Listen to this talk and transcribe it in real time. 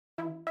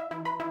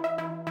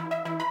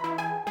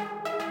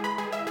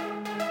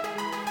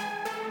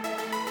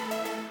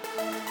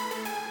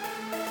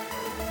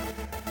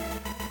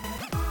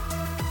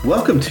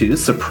Welcome to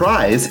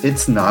Surprise,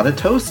 It's Not a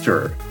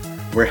Toaster,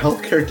 where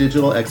healthcare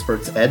digital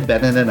experts Ed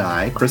Bennett and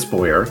I, Chris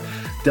Boyer,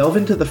 delve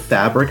into the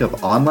fabric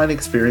of online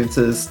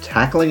experiences,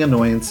 tackling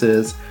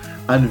annoyances,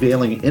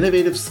 unveiling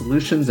innovative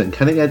solutions and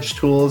cutting-edge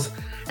tools,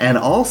 and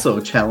also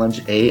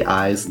challenge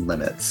AI's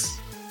limits.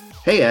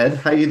 Hey, Ed,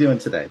 how you doing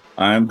today?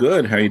 I'm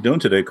good. How are you doing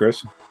today,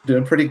 Chris?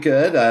 Doing pretty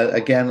good.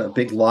 Again, a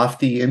big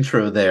lofty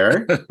intro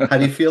there. How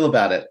do you feel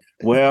about it?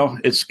 Well,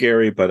 it's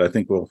scary, but I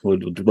think we'll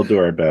do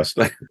our best.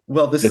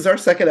 Well, this is our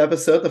second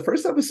episode. The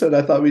first episode,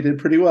 I thought we did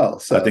pretty well.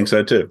 So I think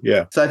so too.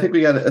 Yeah. So I think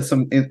we got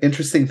some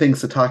interesting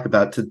things to talk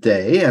about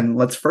today. And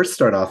let's first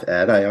start off,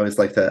 Ed. I always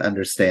like to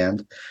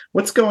understand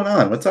what's going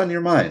on. What's on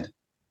your mind?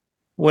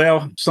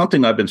 Well,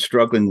 something I've been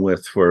struggling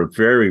with for a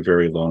very,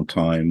 very long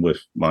time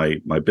with my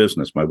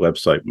business, my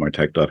website,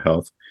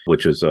 martech.health,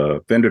 which is a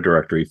vendor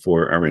directory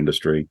for our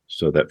industry,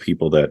 so that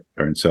people that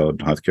are in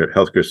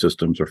healthcare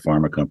systems or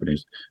pharma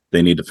companies,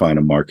 they need to find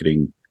a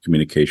marketing,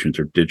 communications,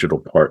 or digital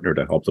partner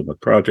to help them with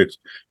projects.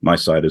 My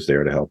site is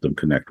there to help them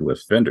connect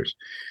with vendors.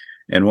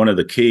 And one of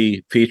the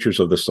key features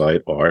of the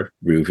site are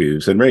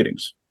reviews and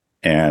ratings.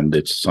 And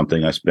it's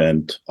something I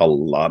spent a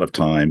lot of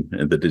time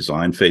in the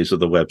design phase of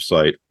the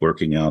website,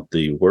 working out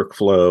the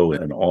workflow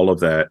and all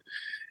of that.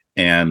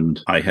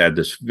 And I had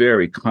this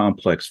very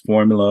complex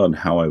formula on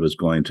how I was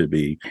going to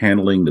be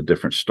handling the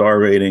different star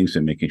ratings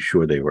and making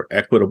sure they were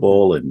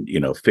equitable and,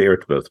 fair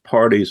to both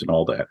parties and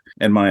all that.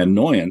 And my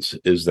annoyance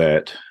is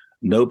that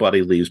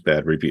nobody leaves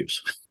bad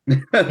reviews.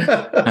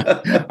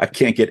 I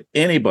can't get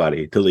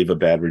anybody to leave a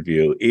bad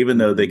review, even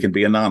though they can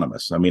be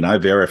anonymous. I mean, I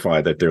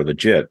verify that they're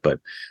legit, but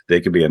they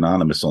can be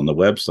anonymous on the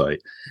website.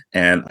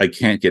 And I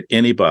can't get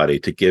anybody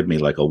to give me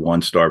like a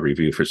 1-star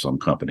review for some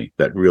company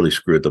that really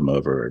screwed them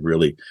over. I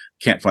really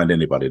can't find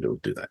anybody to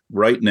do that.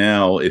 Right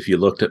now, if you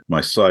looked at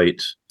my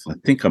site, I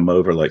think I'm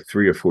over like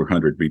 300 or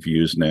 400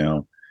 reviews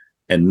now,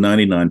 and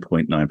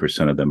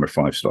 99.9% of them are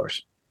 5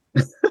 stars.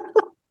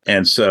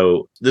 And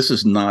so this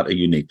is not a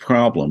unique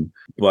problem,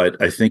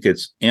 but I think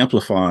it's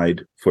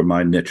amplified for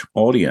my niche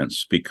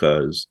audience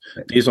because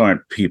these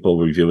aren't people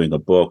reviewing a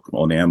book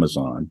on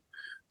Amazon.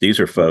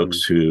 These are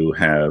folks who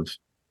have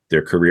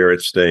their career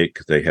at stake.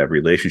 They have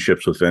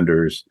relationships with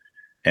vendors,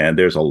 and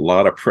there's a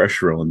lot of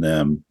pressure on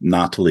them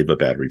not to leave a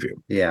bad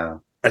review. Yeah.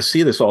 I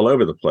see this all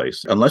over the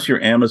place. Unless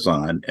you're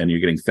Amazon and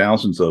you're getting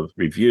thousands of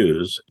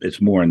reviews,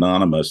 it's more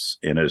anonymous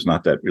and it's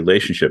not that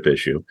relationship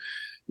issue.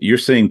 You're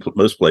seeing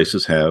most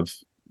places have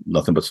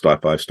nothing but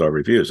 5-star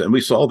reviews. And we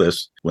saw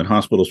this when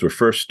hospitals were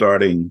first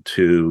starting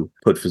to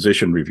put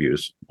physician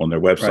reviews on their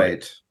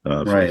website,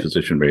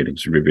 physician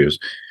ratings and reviews.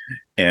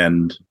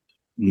 And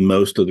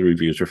most of the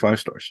reviews are 5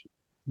 stars.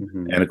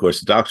 And of course,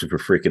 the doctors were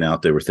freaking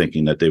out. They were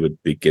thinking that they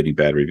would be getting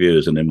bad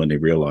reviews. And then when they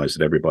realized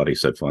that everybody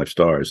said 5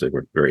 stars, they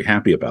were very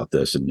happy about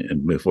this and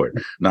moved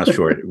forward. Not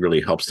sure it really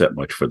helps that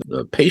much for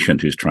the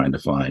patient who's trying to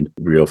find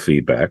real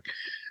feedback.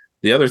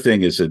 The other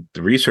thing is that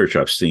the research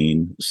I've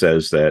seen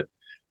says that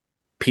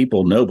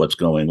people know what's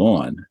going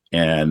on,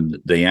 and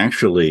they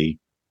actually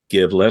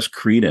give less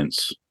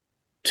credence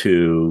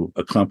to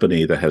a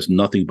company that has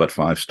nothing but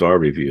 5-star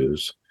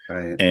reviews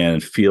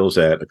and feels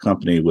that a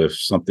company with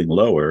something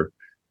lower,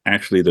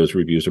 actually those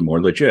reviews are more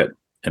legit,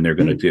 and they're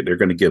going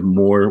to give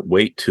more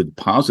weight to the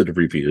positive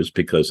reviews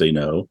because they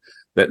know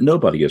that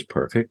nobody is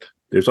perfect.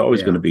 There's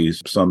always going to be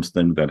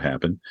something that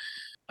happened.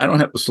 I don't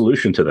have a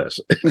solution to this.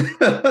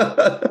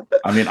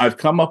 I mean, I've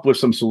come up with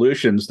some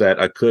solutions that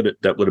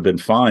would have been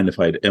fine if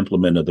I had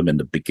implemented them in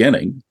the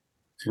beginning.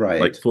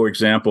 Right. Like, for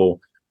example,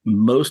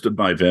 most of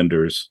my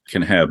vendors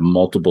can have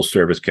multiple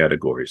service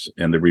categories,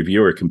 and the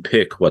reviewer can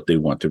pick what they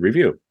want to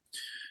review.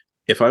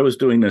 If I was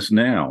doing this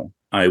now,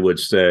 I would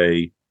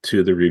say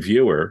to the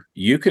reviewer,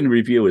 you can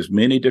review as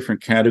many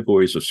different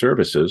categories of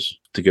services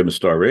to give them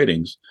star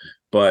ratings,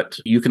 but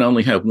you can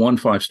only have 1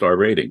 5-star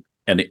rating,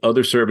 and the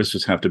other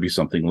services have to be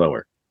something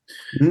lower.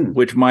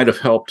 Which might have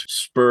helped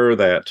spur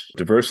that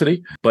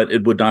diversity, but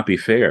it would not be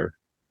fair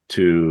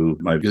to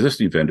my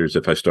existing vendors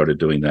if I started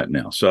doing that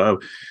now. So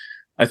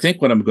I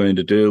think what I'm going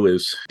to do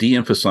is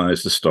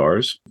de-emphasize the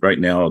stars. Right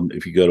now,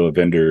 if you go to a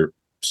vendor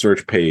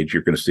search page,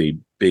 you're going to see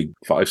big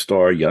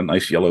 5-star,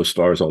 nice yellow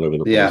stars all over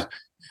the place. Yeah.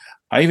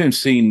 I even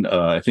seen,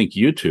 I think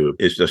YouTube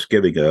is just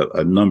giving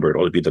a number.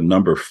 It'll be the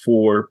number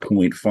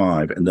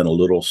 4.5 and then a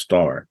little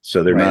star.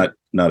 So they're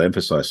not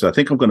emphasized. So I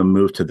think I'm going to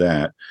move to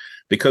that.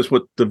 Because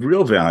what the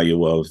real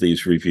value of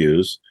these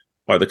reviews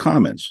are the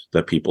comments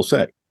that people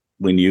say.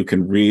 When you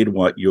can read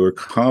what your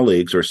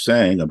colleagues are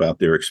saying about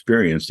their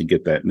experience and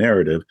get that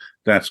narrative,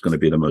 that's going to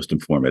be the most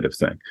informative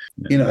thing.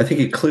 I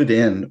think you clued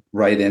in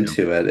right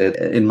into it.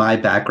 In my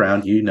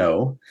background,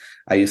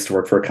 I used to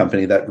work for a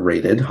company that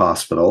rated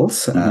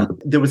hospitals.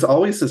 There was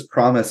always this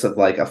promise of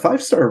like a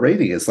 5-star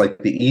rating is like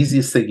the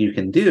easiest thing you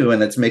can do.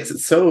 And it makes it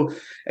so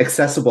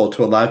accessible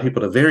to allow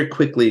people to very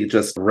quickly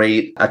just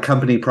rate a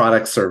company,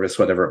 product, service,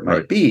 whatever it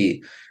might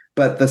be.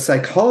 But the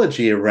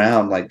psychology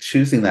around like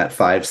choosing that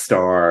 5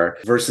 star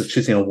versus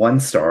choosing a 1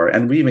 star,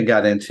 and we even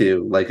got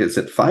into like, is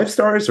it 5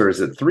 stars or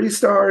is it 3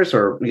 stars,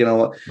 or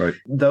Right.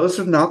 those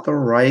are not the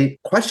right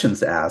questions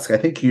to ask. I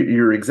think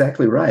you're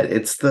exactly right.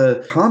 It's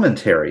the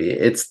commentary,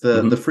 it's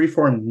the Hmm.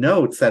 freeform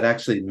notes that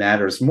actually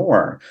matters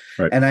more.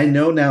 Right. And I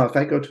know now if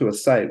I go to a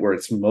site where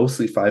it's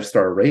mostly 5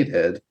 star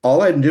rated,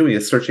 all I'm doing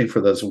is searching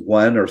for those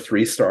 1 or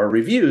 3 star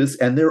reviews,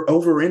 and they're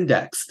over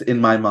indexed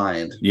in my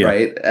mind, Yeah.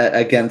 right?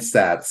 Against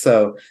that.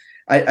 So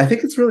I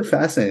think it's really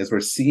fascinating as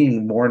we're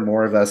seeing more and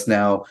more of us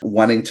now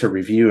wanting to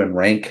review and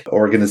rank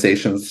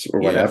organizations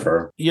or Yeah.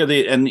 whatever. Yeah.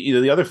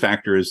 The other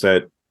factor is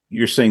that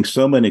you're seeing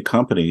so many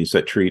companies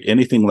that treat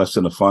anything less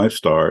than a 5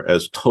 star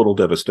as total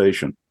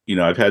devastation.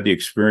 I've had the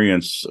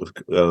experience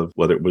of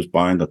whether it was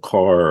buying a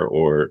car,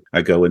 or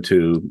I go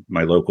into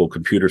my local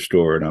computer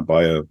store and I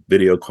buy a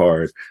video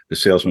card. The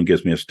salesman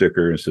gives me a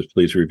sticker and says,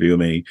 please review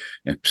me.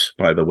 And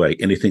by the way,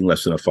 anything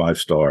less than a 5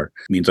 star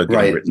means I'm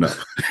getting Right. written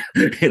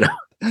up.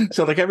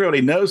 So like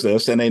everybody knows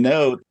this, and they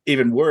know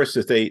even worse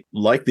if they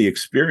like the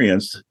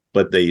experience,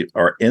 but they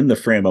are in the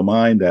frame of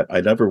mind that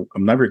I'm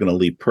never going to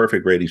leave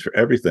perfect ratings for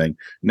everything.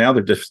 Now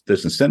they're just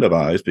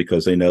disincentivized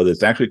because they know that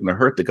it's actually going to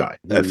hurt the guy.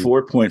 That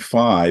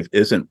 4.5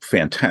 isn't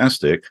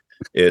fantastic.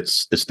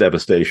 It's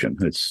devastation.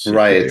 It's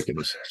Right.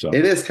 ridiculous. So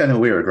It is kind of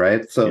weird,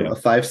 right? So yeah. a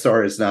 5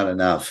 star is not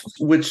enough,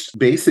 which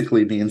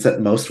basically means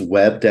that most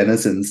web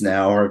denizens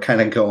now are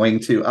kind of going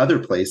to other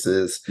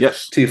places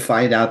Yes. to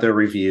find out their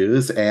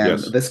reviews. And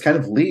Yes. this kind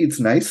of leads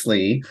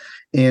nicely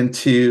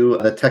into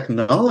the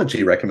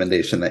technology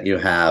recommendation that you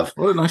have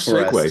What a nice for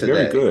us segue.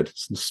 Very today. good.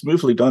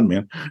 Smoothly done,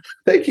 man.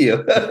 Thank you.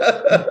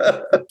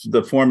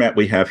 The format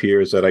we have here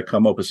is that I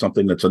come up with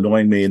something that's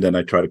annoying me, and then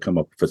I try to come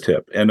up with a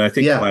tip. And I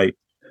think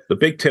the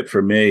big tip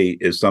for me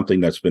is something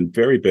that's been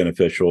very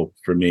beneficial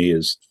for me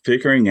is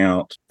figuring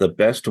out the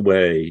best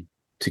way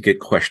to get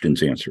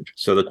questions answered.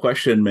 So the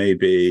question may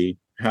be,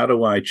 how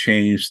do I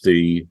change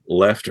the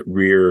left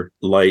rear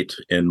light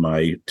in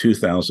my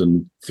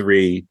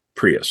 2003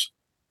 Prius?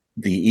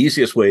 The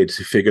easiest way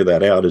to figure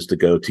that out is to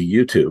go to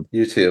YouTube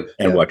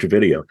and watch a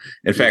video.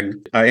 In fact,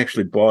 I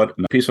actually bought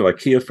a piece of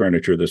IKEA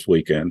furniture this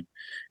weekend,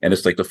 and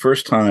it's like the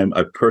first time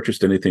I've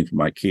purchased anything from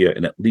IKEA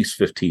in at least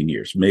 15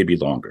 years, maybe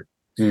longer.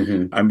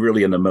 I'm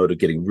really in the mode of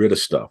getting rid of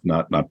stuff,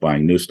 not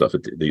buying new stuff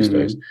these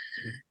days.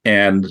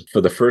 And for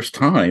the first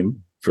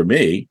time, for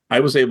me, I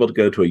was able to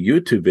go to a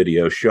YouTube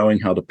video showing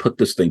how to put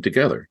this thing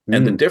together.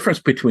 And the difference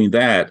between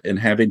that and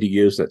having to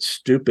use that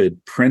stupid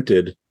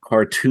printed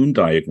cartoon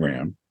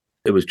diagram,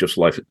 it was just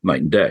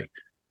night and day.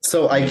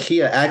 So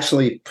IKEA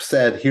actually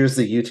said, here's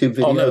the YouTube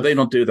video? Oh, no, they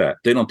don't do that.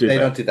 They don't do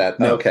that.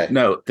 No, okay.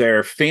 No,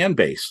 their fan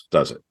base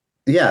does it.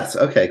 Yes.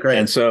 Okay, great.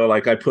 And so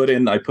like I put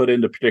in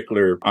the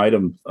particular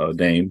item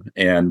name,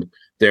 and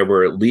there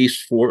were at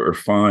least 4 or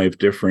 5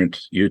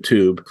 different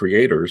YouTube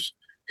creators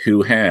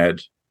who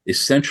had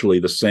essentially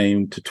the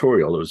same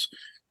tutorial. It was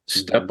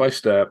step by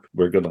step.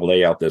 We're going to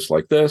lay out this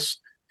like this.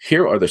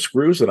 Here are the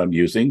screws that I'm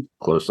using,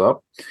 close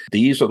up.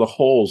 These are the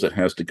holes that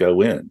has to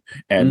go in.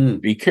 And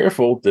be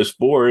careful, this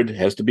board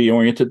has to be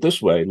oriented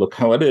this way. Look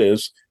how it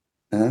is.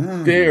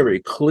 Very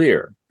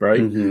clear,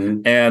 right?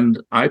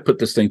 And I put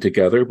this thing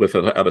together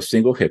without a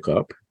single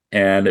hiccup.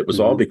 And it was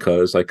all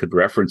because I could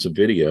reference a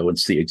video and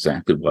see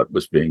exactly what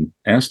was being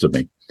asked of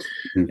me.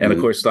 And of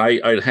course,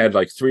 I had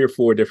like 3 or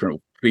 4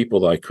 different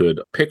people I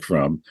could pick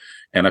from.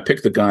 And I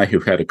picked the guy who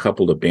had a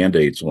couple of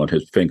Band-Aids on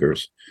his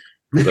fingers.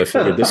 Because I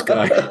figured this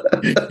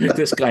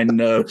guy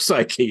knows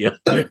IKEA.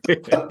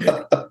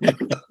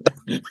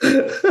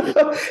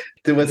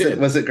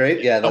 Was it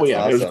great? Yeah. That's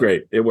awesome. It was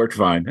great. It worked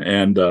fine.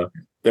 And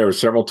there were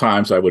several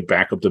times I would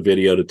back up the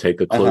video to take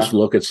a close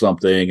look at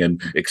something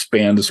and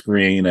expand the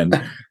screen,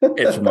 and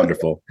it's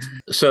wonderful.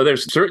 So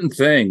there's certain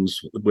things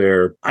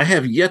where I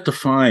have yet to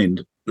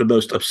find the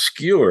most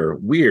obscure,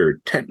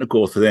 weird,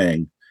 technical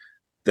thing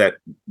that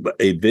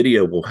a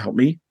video will help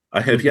me. I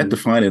have yet to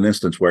find an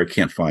instance where I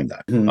can't find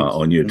that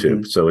on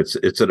YouTube. So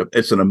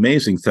it's an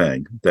amazing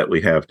thing that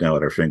we have now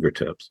at our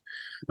fingertips.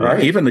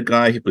 Right. Even the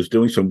guy who was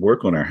doing some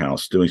work on our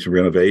house, doing some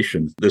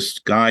renovation, this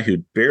guy who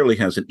barely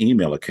has an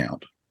email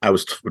account, I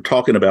was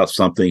talking about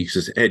something. He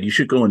says, Ed, you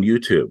should go on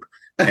YouTube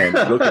and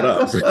look it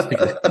up.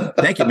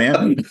 Thank you,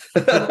 man.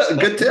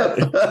 Good tip.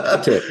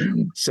 Good tip.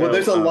 So, well,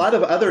 there's a lot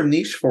of other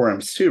niche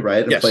forums too,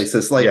 right? In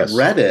places like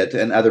Reddit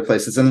and other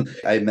places. And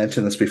I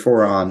mentioned this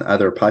before on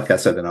other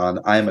podcasts I've been on.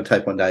 I am a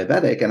type 1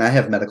 diabetic, and I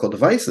have medical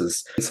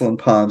devices, insulin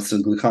pumps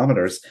and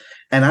glucometers.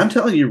 And I'm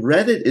telling you,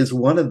 Reddit is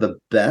one of the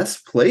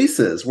best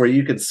places where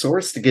you could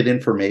source to get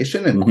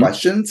information and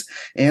questions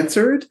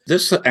answered.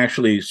 This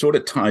actually sort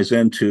of ties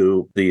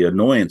into the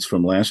annoyance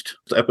from last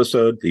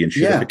episode, the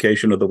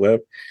enshittification of the web.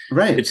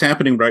 Right. It's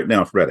happening right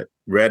now for Reddit.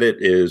 Reddit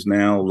is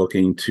now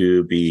looking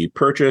to be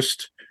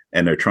purchased,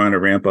 and they're trying to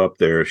ramp up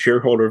their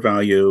shareholder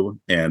value,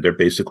 and they're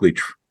basically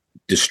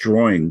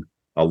destroying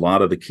a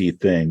lot of the key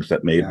things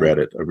that made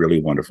Reddit a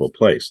really wonderful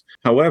place.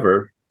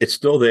 However, it's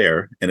still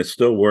there, and it's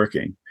still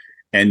working.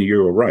 And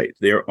you're right.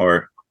 There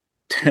are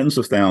tens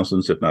of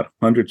thousands, if not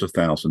hundreds of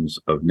thousands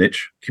of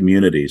niche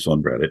communities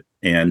on Reddit.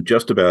 And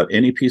just about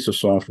any piece of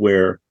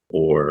software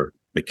or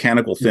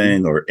mechanical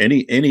thing or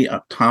any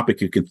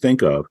topic you can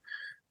think of,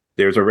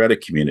 there's a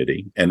Reddit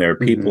community, and there are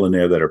people in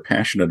there that are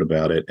passionate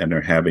about it, and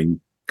they're having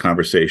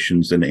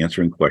conversations and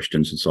answering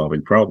questions and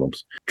solving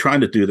problems.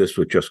 Trying to do this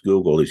with just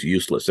Google is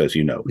useless, as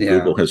you know. Yeah.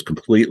 Google has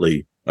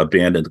completely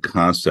abandoned the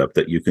concept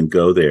that you can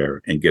go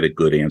there and get a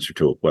good answer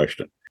to a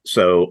question.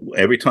 So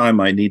every time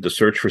I need to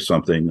search for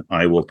something,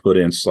 I will put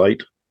in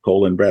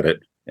site:/Reddit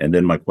and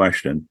then my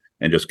question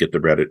and just get the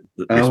Reddit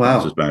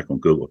responses back on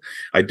Google.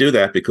 I do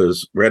that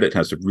because Reddit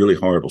has a really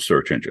horrible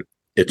search engine.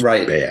 It's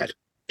bad.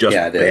 Just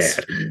bad.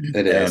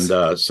 It is.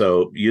 And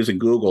so using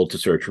Google to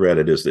search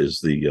Reddit is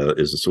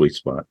the sweet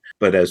spot.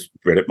 But as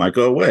Reddit might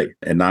go away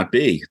and not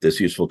be this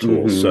useful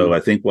tool. So I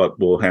think what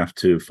we'll have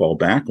to fall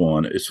back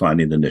on is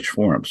finding the niche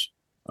forums.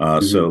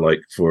 So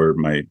like for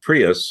my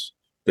Prius,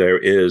 there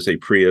is a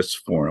Prius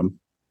forum,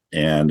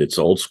 and it's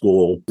old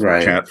school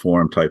chat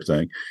forum type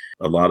thing.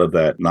 A lot of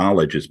that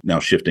knowledge is now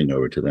shifting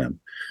over to them.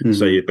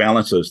 So you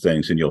balance those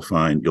things, and you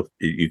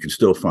can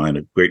still find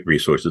a great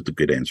resources to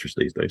good answers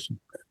these days.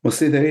 Well,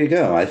 see, there you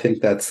go. I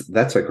think that's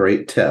a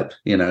great tip.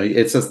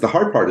 It's just the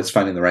hard part is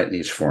finding the right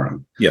niche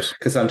forum. Yes,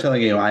 because I'm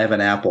telling you, I have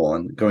an Apple,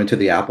 and going to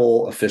the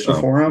Apple official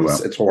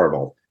forums, it's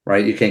horrible.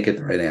 Right? You can't get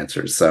the right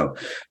answers. So,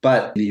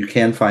 but you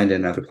can find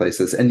in other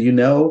places. And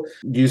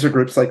user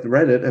groups like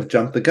Reddit have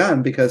jumped the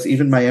gun, because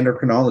even my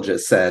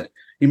endocrinologist said,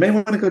 you may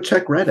want to go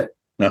check Reddit.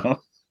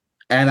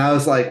 And I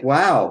was like,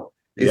 wow,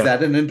 is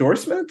that an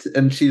endorsement?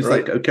 And she's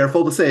like, oh,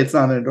 careful to say it's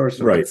not an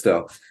endorsement, but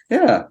still.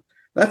 Yeah,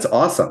 that's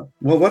awesome.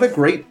 Well, what a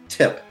great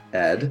tip,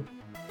 Ed.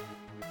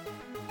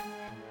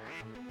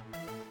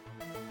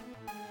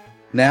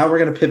 Now we're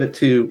going to pivot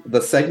to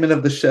the segment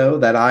of the show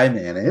that I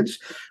manage,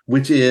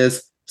 which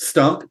is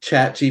Stump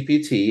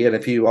ChatGPT. And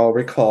if you all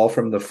recall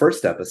from the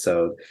first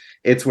episode,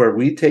 it's where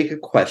we take a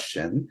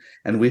question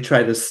and we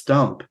try to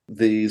stump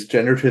these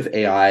generative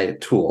AI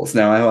tools.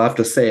 Now, I'll have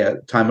to say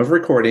at time of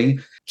recording,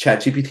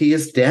 ChatGPT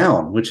is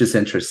down, which is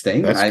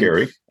interesting. That's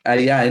scary.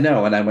 I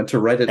know. And I went to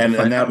Reddit and to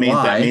find out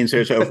why. That means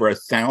there's over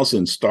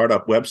 1,000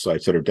 startup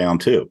websites that are down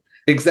too.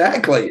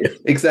 Exactly.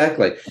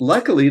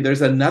 Luckily,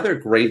 there's another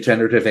great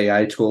generative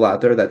AI tool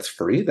out there that's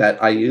free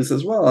that I use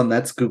as well, and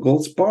that's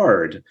Google's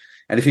Bard.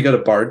 And if you go to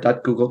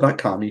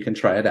bard.google.com, you can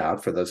try it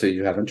out for those of you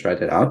who haven't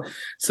tried it out.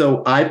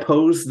 So I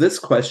pose this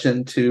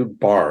question to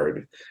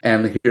Bard.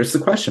 And here's the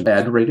question.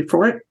 Ed, ready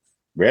for it?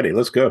 Ready.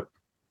 Let's go.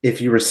 If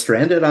you were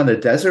stranded on a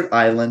desert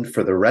island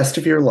for the rest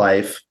of your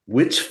life,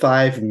 which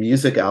 5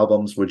 music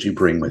albums would you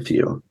bring with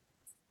you?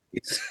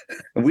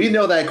 We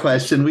know that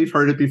question. We've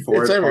heard it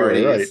before. It's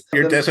everywhere, right?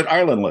 Your desert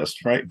island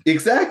list, right?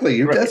 Exactly.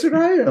 Your desert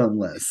island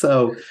list.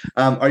 So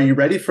are you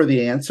ready for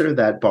the answer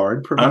that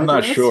Bard provided I'm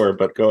not us? sure,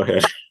 but go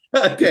ahead.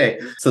 Okay.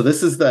 So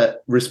this is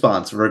the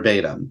response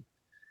verbatim.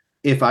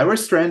 If I were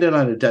stranded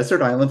on a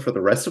desert island for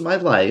the rest of my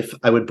life,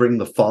 I would bring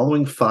the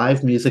following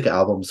 5 music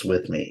albums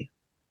with me.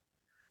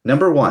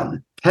 Number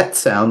 1, Pet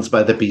Sounds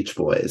by the Beach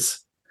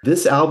Boys.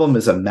 This album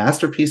is a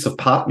masterpiece of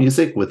pop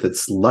music with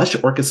its lush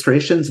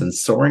orchestrations and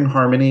soaring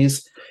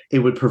harmonies. It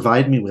would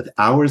provide me with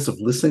hours of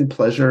listening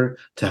pleasure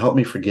to help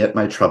me forget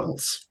my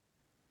troubles.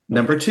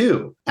 Number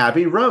 2,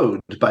 Abbey Road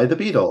by the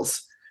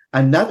Beatles.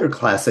 Another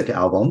classic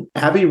album,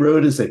 Abbey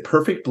Road is a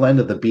perfect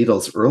blend of the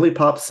Beatles' early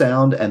pop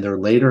sound and their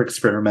later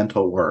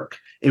experimental work.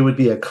 It would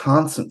be a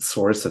constant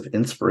source of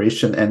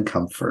inspiration and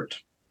comfort.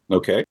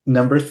 Okay.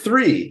 Number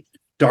 3,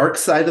 Dark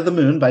Side of the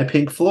Moon by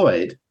Pink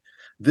Floyd.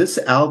 This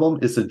album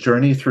is a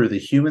journey through the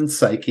human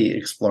psyche,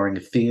 exploring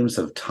themes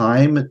of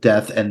time,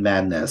 death, and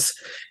madness.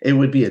 It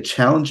would be a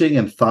challenging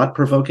and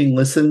thought-provoking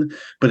listen,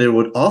 but it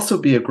would also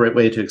be a great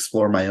way to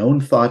explore my own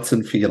thoughts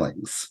and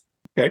feelings.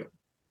 Okay.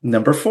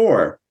 Number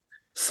 4,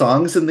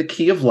 Songs in the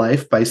Key of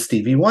Life by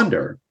Stevie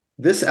Wonder.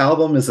 This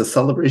album is a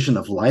celebration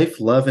of life,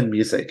 love, and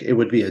music. It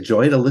would be a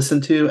joy to listen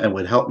to and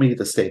would help me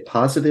to stay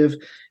positive,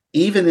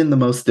 even in the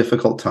most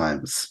difficult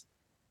times.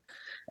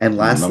 And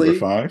lastly,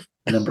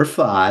 number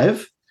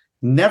 5,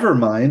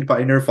 Nevermind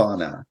by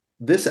Nirvana.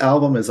 This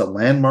album is a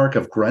landmark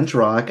of grunge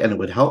rock, and it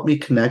would help me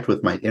connect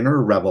with my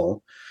inner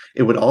rebel.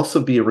 It would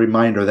also be a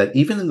reminder that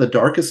even in the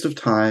darkest of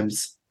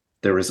times,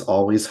 there is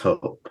always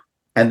hope.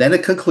 And then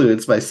it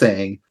concludes by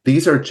saying,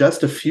 these are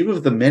just a few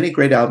of the many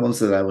great albums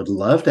that I would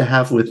love to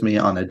have with me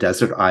on a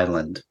desert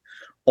island.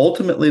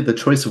 Ultimately, the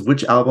choice of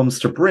which albums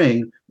to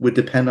bring would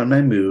depend on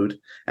my mood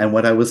and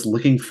what I was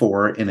looking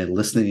for in a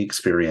listening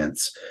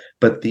experience.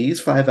 But these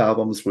 5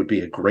 albums would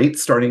be a great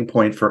starting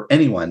point for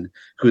anyone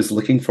who is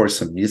looking for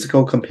some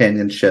musical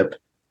companionship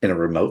in a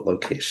remote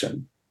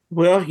location.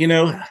 Well,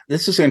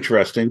 this is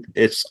interesting.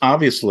 It's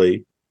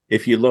obviously,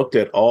 if you looked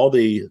at all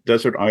the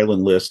desert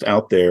island lists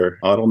out there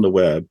out on the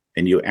web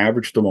and you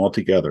averaged them all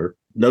together,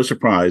 no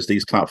surprise,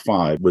 these top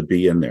 5 would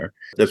be in there.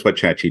 That's what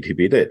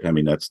ChatGPT did. I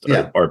mean, that's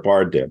our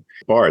Bard did.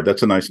 Bard,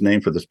 that's a nice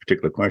name for this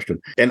particular question.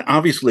 And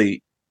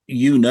obviously,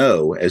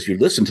 as you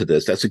listen to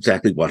this, that's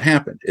exactly what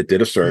happened. It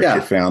did a search. Yeah.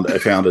 It found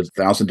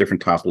 1,000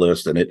 different top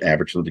lists, and it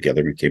averaged them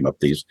together and came up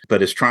these.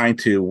 But it's trying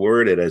to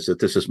word it as if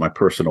this is my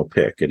personal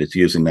pick, and it's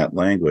using that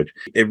language.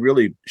 It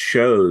really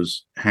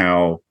shows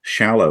how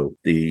shallow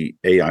the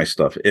AI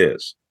stuff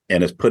is.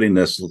 And it's putting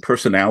this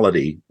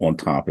personality on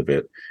top of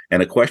it.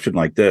 And a question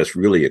like this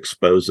really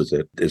exposes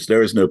it.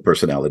 There is no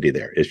personality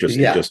there. It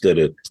just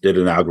did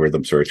an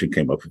algorithm search and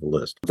came up with a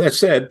list. That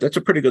said, that's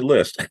a pretty good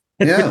list.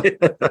 Yeah.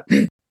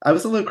 I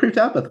was a little creeped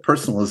out by the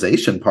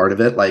personalization part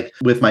of it, like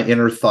with my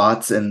inner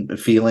thoughts and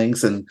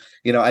feelings. And,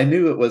 I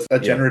knew it was a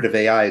generative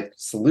AI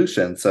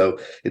solution, so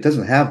it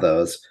doesn't have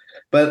those.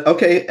 But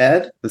okay,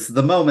 Ed, this is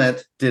the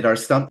moment. Did our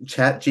Stump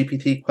Chat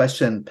GPT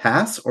question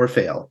pass or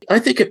fail? I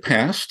think it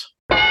passed.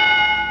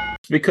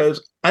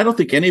 Because I don't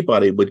think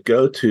anybody would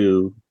go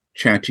to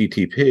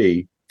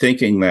ChatGPT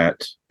thinking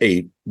that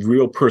a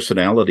real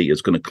personality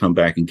is going to come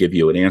back and give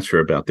you an answer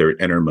about their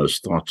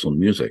innermost thoughts on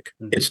music.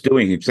 Mm-hmm. It's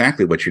doing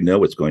exactly what you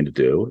know it's going to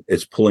do.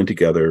 It's pulling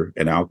together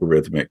an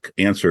algorithmic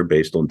answer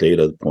based on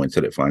data points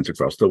that it finds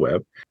across the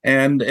web.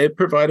 And it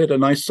provided a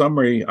nice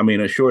summary. I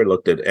mean, sure, it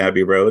looked at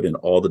Abbey Road and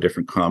all the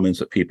different comments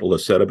that people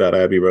have said about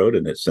Abbey Road,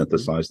 and it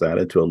synthesized that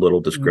into a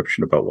little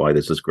description about why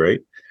this is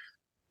great.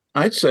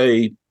 I'd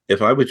say,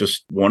 if I was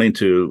just wanting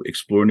to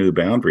explore new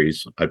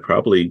boundaries, I'd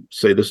probably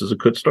say this is a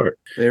good start.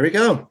 There we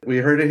go. We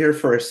heard it here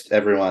first,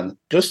 everyone.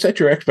 Just set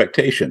your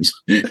expectations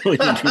when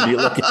you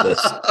look at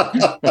this.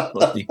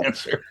 That's the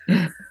answer.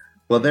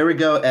 Well, there we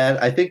go, Ed.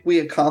 I think we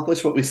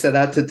accomplished what we set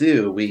out to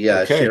do. We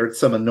shared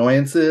some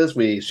annoyances,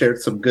 we shared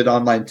some good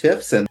online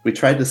tips, and we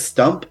tried to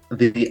stump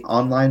the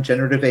online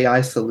generative AI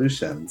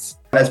solutions.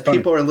 As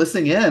people are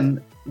listening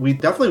in, we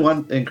definitely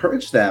want to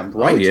encourage them.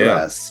 Write to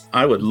us.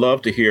 I would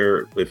love to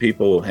hear if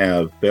people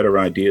have better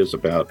ideas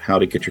about how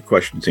to get your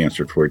questions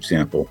answered, for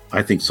example.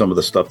 I think some of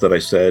the stuff that I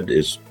said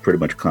is pretty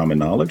much common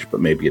knowledge, but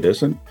maybe it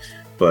isn't.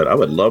 But I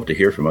would love to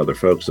hear from other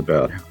folks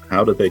about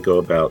how do they go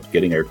about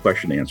getting their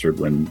question answered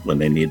when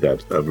they need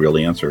that real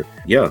answer.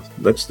 Yeah,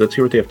 let's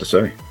hear what they have to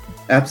say.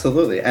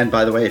 Absolutely. And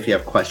by the way, if you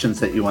have questions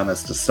that you want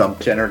us to stump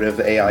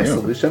generative AI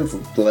solutions,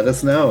 let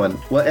us know. And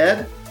well,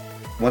 Ed,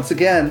 once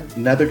again,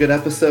 another good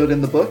episode in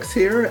the books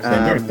here.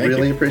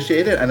 Really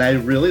appreciate it. And I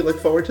really look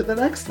forward to the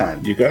next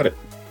time. You got it.